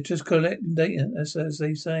just collecting data, as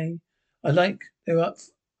they say. I like you're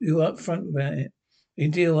up front about it. You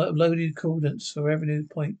deal uploaded coordinates for Revenue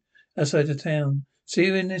Point outside the town. See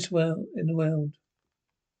you in the world.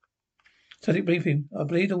 Static briefing. I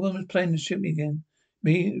believe the woman's planning to shoot me again.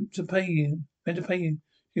 Meant to pay you.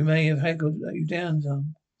 You may have haggled you down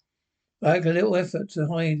some. Like a little effort to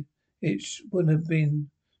hide it wouldn't have been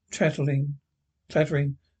clattering.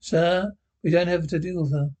 Sir, we don't have to deal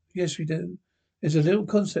with her. Yes, we do. There's a little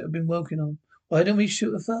concept I've been working on. Why don't we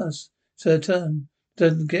shoot her first? It's her turn.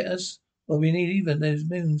 Doesn't get us. What we need even. There's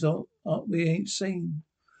moons we ain't seen.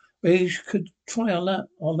 We could try our luck.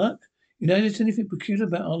 Our luck? You notice anything peculiar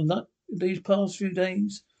about our luck these past few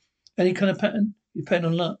days? Any kind of pattern? You depend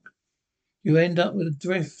on luck. You end up with a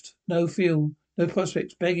drift, no feel, no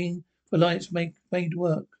prospects, begging for lights made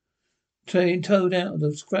work. Being towed out of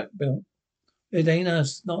the scrap belt. It ain't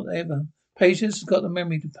us, not ever. Patience has got the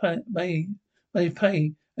memory to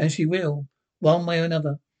pay, and she will, one way or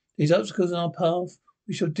another. These obstacles in our path,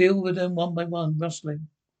 we shall deal with them one by one, rustling.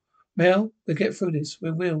 Mel, we'll get through this.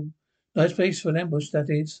 We will. Nice place for an ambush, that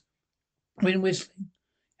is. Wind whistling.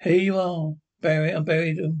 Here you are. I'm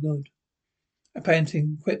buried and good.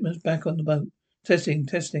 Panting. Equipment's back on the boat. Testing.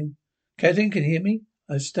 Captain, can you hear me?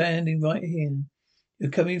 I'm standing right here. You're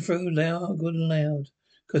coming through loud, good and loud.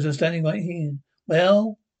 Because I'm standing right here.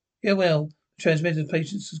 Well? Yeah, well. The transmitter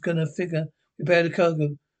patience is going to figure we bear the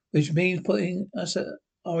cargo, which means putting us at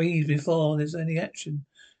our ease before there's any action.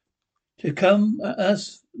 To come at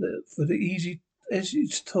us for the easy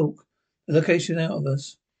talk the location out of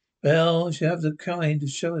us. Well, she have the kind to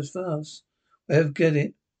show us first. We have get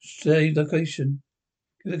it. Say location.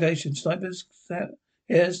 Snipers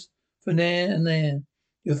yes, from there and there.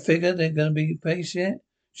 You figure they're gonna be base yet?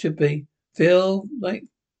 Should be. Feel like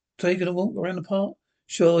taking a walk around the park?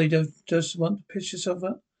 Sure you don't just want to pitch yourself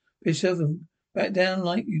and back down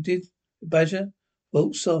like you did the Badger?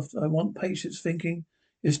 Walk soft. I want patience thinking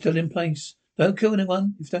you're still in place. Don't kill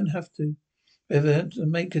anyone if you don't have to. Ever to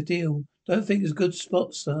make a deal. Don't think it's a good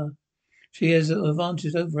spot, sir. She has an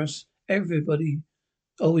advantage over us.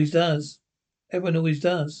 Always does. Everyone always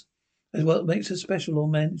does. That's what makes her special,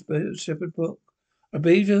 old man. Shepherd Brook. I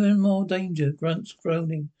believe you're in more danger. Grunts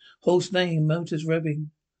groaning. Horse neighing. Motors revving.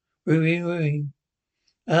 Rooing.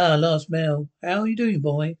 Ah, last mail. How are you doing,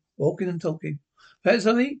 boy? Walking and talking. That's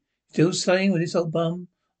something? Still staying with this old bum?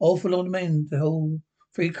 Awful old men to hold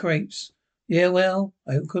 3 crates. Yeah, well,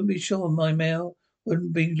 I couldn't be sure my mail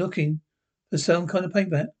wouldn't be looking for some kind of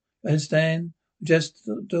payback. Understand? Just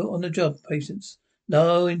do it on the job, patience.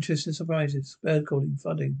 No interest in surprises. Bird calling,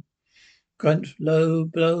 thudding. Grunt, low,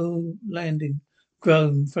 blow, landing.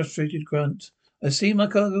 Groan, frustrated grunt. Can't see my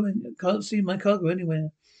cargo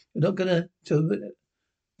anywhere. You're not gonna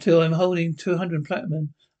till I'm holding 200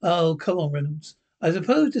 platinum. Oh, come on, Reynolds. I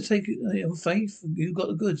suppose to take it on faith, you've got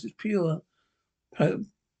the goods. It's pure.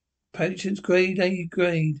 Patience grade A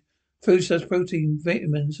grade. Foodstuffs, protein,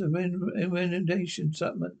 vitamins, and remuneration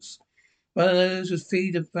supplements. One of those would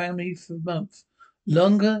feed a family for a month.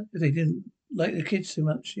 Longer if they didn't like the kids too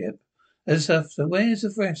much. Yep. There's stuff. So where's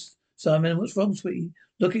the rest? Simon, what's wrong, sweetie?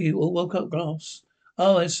 Look at you, all woke up glass.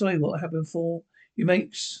 Oh, I'm sorry what happened for. You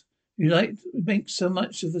make so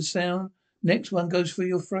much of the sound. Next one goes through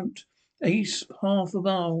your throat. Ace half a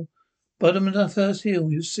mile. Bottom of the first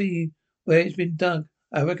hill, you'll see where it's been dug.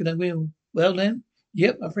 I reckon I will. Well then?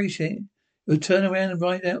 Yep, I appreciate it. You'll turn around and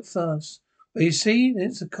ride out first. Well, you see,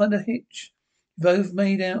 it's a kind of hitch. Both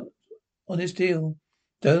made out on this deal.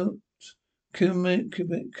 Don't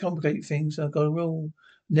complicate things. I've got a rule.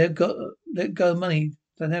 Never got let go of money.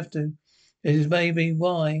 Don't have to. This is maybe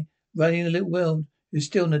why, running a little world, you're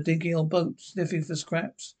still in a dinky old boat, sniffing for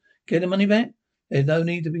scraps. Get the money back? There's no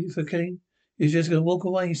need to be for killing. You're just going to walk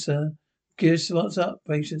away, sir. Give us what's up,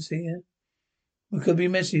 patience here. We could be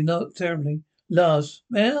messy, not terribly. Lars,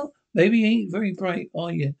 well, maybe you ain't very bright,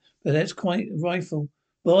 are you? But that's quite a rifle.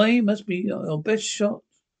 Boy, must be your best shot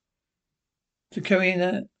to carry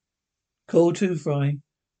that. Call two fry.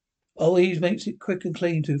 Always makes it quick and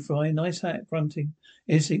clean, two fry. Nice hat, grunting.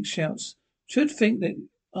 Instinct shouts. Should think that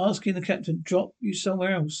asking the captain drop you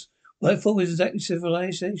somewhere else. What I thought was exactly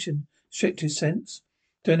civilization. Strictest sense.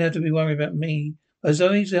 Don't have to be worried about me. But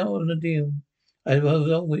Zoe's out on a deal. I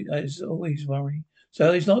always worry.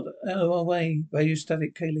 So he's not out of our way. Radio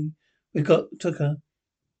static, Kaylee. Took her.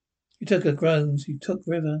 He took her groans. He took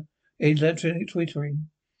River. Electronic twittering.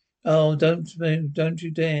 Oh, don't move. Don't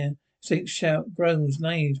you dare. Six shout, groans,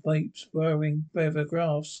 neighs, vapes, whirring, river,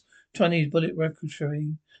 grass. Chinese bullet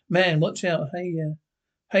ricochet. Man, watch out. Hey, yeah.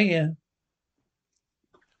 Hey, yeah.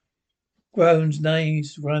 Groans,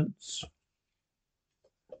 neighs, grunts.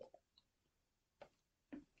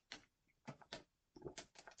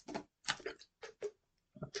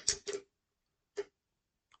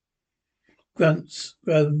 Grunts,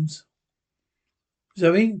 groans.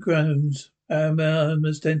 Zoe groans.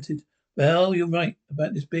 Was dented. Well, you're right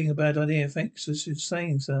about this being a bad idea. Thanks for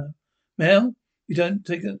saying, sir. Mel, don't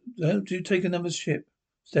you take another step.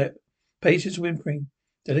 Patience whimpering.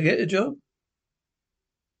 Did I get the job?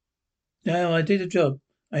 No, I did a job.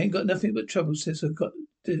 I ain't got nothing but trouble since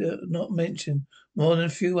did not mention more than a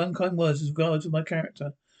few unkind words as regards to my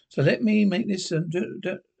character. So let me make this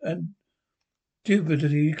indubitably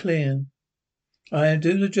clear. I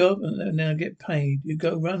do the job and then I get paid. You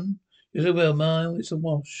go run. You do well, Mile. It's a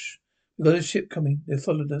wash. We got a ship coming. They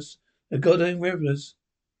followed us. The goddamn revelers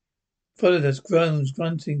followed us. Groans,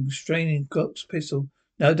 grunting, straining, Glock's pistol.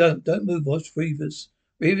 No, don't move, Wash. Reavers.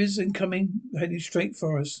 Reavers incoming, heading straight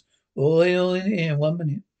for us. All in here in 1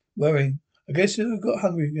 minute. Worrying. I guess you got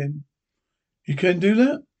hungry again. You can do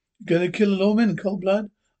that? You're gonna kill a lawman in cold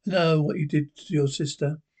blood? I know what you did to your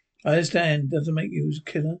sister. I understand. Doesn't make you a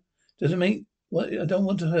killer. Doesn't make what I don't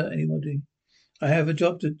want to hurt anybody. I have a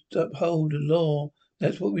job to uphold the law.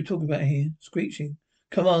 That's what we talk about here. Screeching.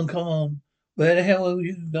 Come on. Where the hell are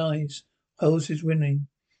you guys? Hose is winning.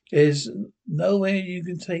 There's nowhere you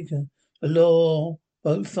can take her. The law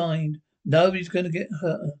won't find. Nobody's going to get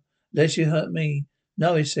hurt unless you hurt me.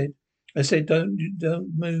 No, I said.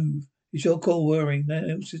 Don't move. It's your call, worrying.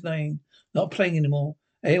 What's his name? Not playing anymore.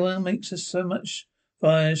 Anyone makes us so much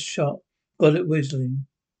fire shot. Got it whistling.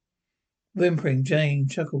 Whimpering, Jane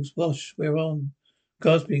chuckles. Wash, we're on.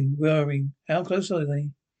 Gasping, whirring. How close are they?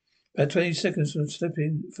 About 20 seconds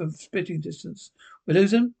from spitting distance. We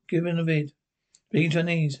lose them? Give them a vid. Speaking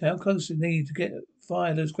Chinese. How close do they need to get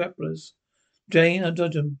fire those grapplers? Jane, I'll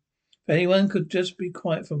dodge them. If anyone could just be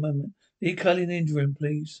quiet for a moment. Leave Cully in the engine room,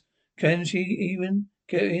 please. Can she even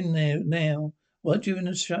get in there now? Want you in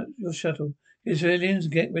your shuttle. Get civilians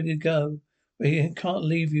and get ready to go. We can't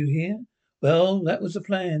leave you here. Well, that was the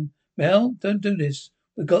plan. Mel, don't do this.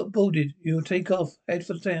 We got boarded. You'll take off. Head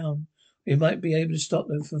for town. We might be able to stop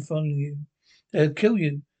them from following you. They'll kill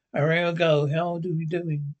you. An hour ago. How are we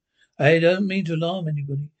doing? I don't mean to alarm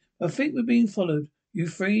anybody. I think we're being followed. You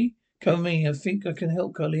free? Come with me. I think I can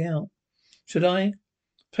help Cully out. Should I?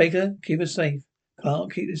 Take her. Keep her safe.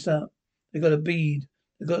 Can't keep this up. They got a bead.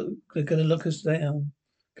 They're gonna lock us down.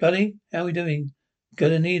 Cully, how we doing?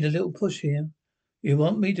 Gonna need a little push here. You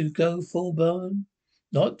want me to go full burn?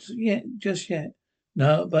 Not yet, just yet.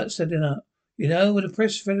 No, but setting up. You know where the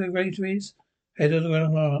press regulator is? Head of the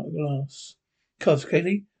glass. Cough,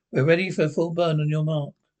 Kelly. We're ready for a full burn on your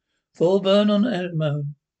mark. Full burn on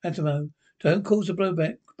Atomo. Don't cause a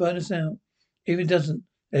blowback. Burn us out. If it doesn't,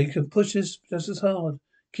 they can push us just as hard.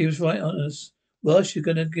 Keep us right on us. Wash, you're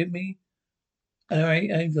gonna give me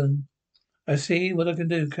an Avon. I see what I can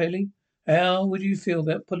do, Kaylee. How would you feel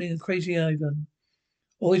about pulling a crazy Avon?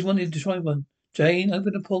 Always wanted to try one. Jane,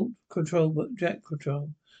 open the port jack control.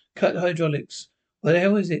 Cut hydraulics. What the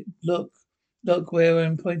hell is it? Look where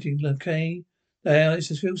I'm pointing. Okay. There, it's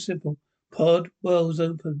just real simple. Pod, wells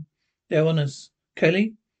open. They're on us.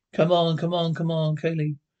 Kaylee? Come on,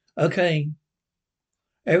 Kaylee. Okay.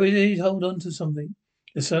 Everybody hold on to something.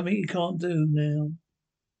 There's something you can't do now.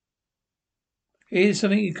 Here's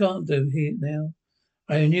something you can't do here now.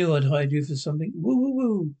 I knew I'd hide you for something. Woo, woo,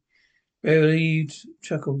 woo. Barely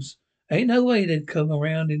chuckles. Ain't no way they'd come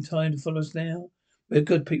around in time to follow us now. We're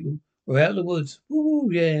good people. We're out of the woods. Woo,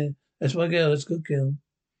 woo, yeah. That's my girl. That's a good girl.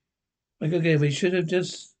 My good girl. We should have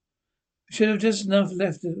just enough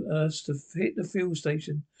left of us to hit the fuel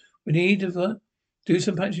station. We need to do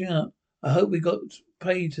some patching up. I hope we got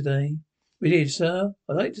paid today. We did, sir.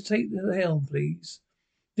 I'd like to take the helm, please.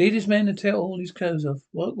 Lead this man to tear all his clothes off.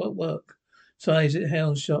 Work. Sighs it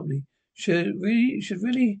howls sharply. Should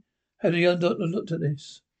really have the young doctor looked at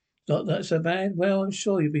this. Not that so bad? Well, I'm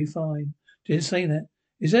sure you'll be fine. Didn't say that.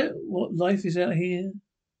 Is that what life is out here?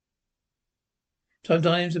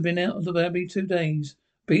 Sometimes I've been out of the Abbey 2 days.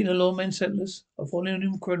 Beaten the lawmen settlers. I've fallen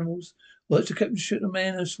in criminals. Worked to keep and shoot the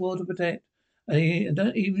man I swore to protect. And I'm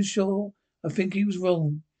not even sure. I think he was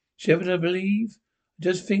wrong. Shepherd, I believe. I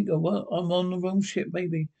just think I'm on the wrong ship,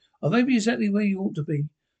 maybe. Or maybe exactly where you ought to be.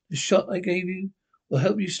 The shot I gave you will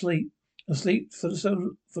help you sleep. I slept for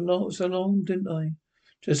so long, didn't I?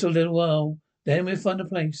 Just a little while. Then we'll find a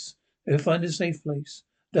place. We'll find a safe place.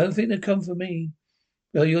 Don't think they'll come for me.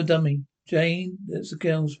 Well, you're a dummy. Jane, that's the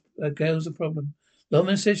girl's the problem.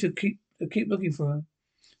 Lawman says she'll keep looking for her.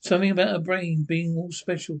 Something about her brain being all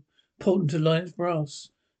special, potent to lion's brass.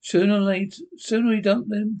 Sooner we dump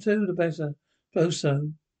them too, the better. Both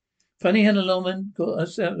so. Funny how the lawman got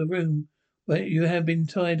us out of the room where you have been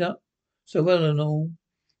tied up so well and all.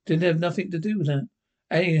 Didn't have nothing to do with that.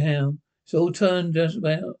 Anyhow, it's all turned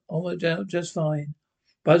out just fine.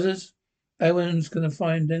 Buzzers, everyone's gonna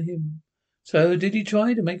find him. So did he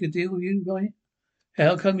try to make a deal with you, right?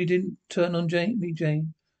 How come you didn't turn on me,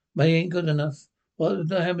 Jane? May ain't good enough. What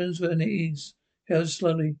happens when it is? How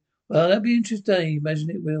slowly. Well, that'll be an interesting day. Imagine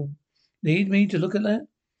it will. Need me to look at that?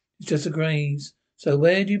 It's just a graze. So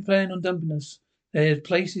where do you plan on dumping us? There's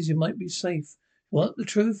places you might be safe. Want the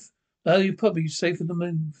truth? Well, you're probably safer to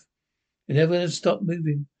move. You're never going to stop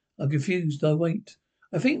moving. I'm confused. I wait.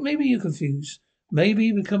 I think maybe you're confused. Maybe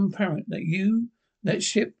you become apparent that that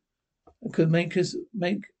ship could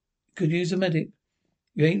use a medic.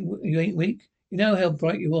 You ain't weak. You know how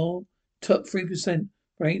bright you are. Top 3%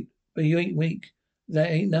 bright, but you ain't weak.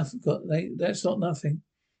 That's not nothing.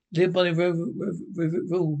 Live by the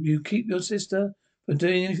rule. You keep your sister from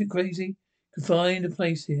doing anything crazy. You can find a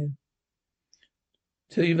place here.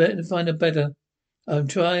 Till you better find a better. I'm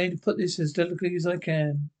trying to put this as delicately as I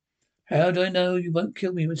can. How do I know you won't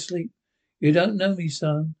kill me with sleep? You don't know me,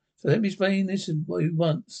 son. So let me explain this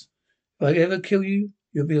once. If I ever kill you,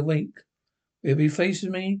 you'll be awake. You'll be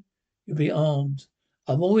facing me. You'll be armed.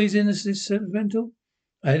 I'm always in this sentimental.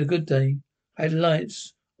 I had a good day. I had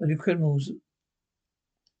lights on the criminals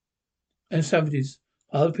and savages.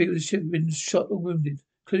 Other people on the ship have been shot or wounded,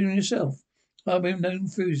 including yourself. I've been known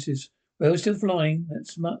enthusiasts. Well, we're still flying.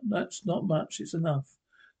 That's not much. It's enough.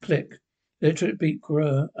 Click. Electric beat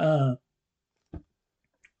grow.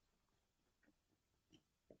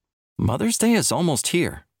 Mother's Day is almost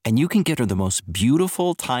here, and you can get her the most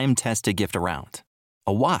beautiful time-tested gift around.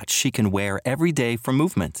 A watch she can wear every day from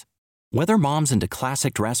Movement. Whether mom's into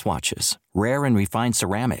classic dress watches, rare and refined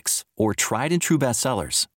ceramics, or tried and true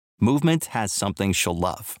bestsellers, Movement has something she'll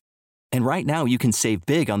love. And right now you can save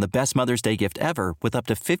big on the best Mother's Day gift ever with up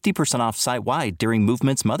to 50% off site-wide during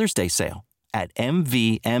Movement's Mother's Day sale at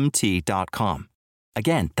MVMT.com.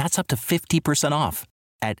 Again, that's up to 50% off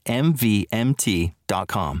at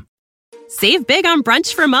MVMT.com. Save big on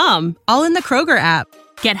brunch for mom, all in the Kroger app.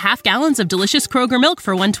 Get half gallons of delicious Kroger milk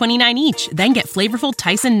for $1.29 each. Then get flavorful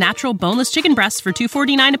Tyson natural boneless chicken breasts for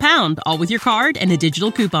 $2.49 a pound, all with your card and a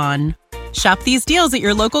digital coupon. Shop these deals at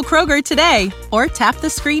your local Kroger today, or tap the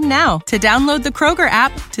screen now to download the Kroger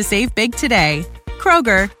app to save big today.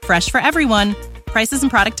 Kroger, fresh for everyone. Prices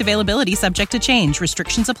and product availability subject to change.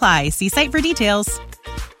 Restrictions apply. See site for details.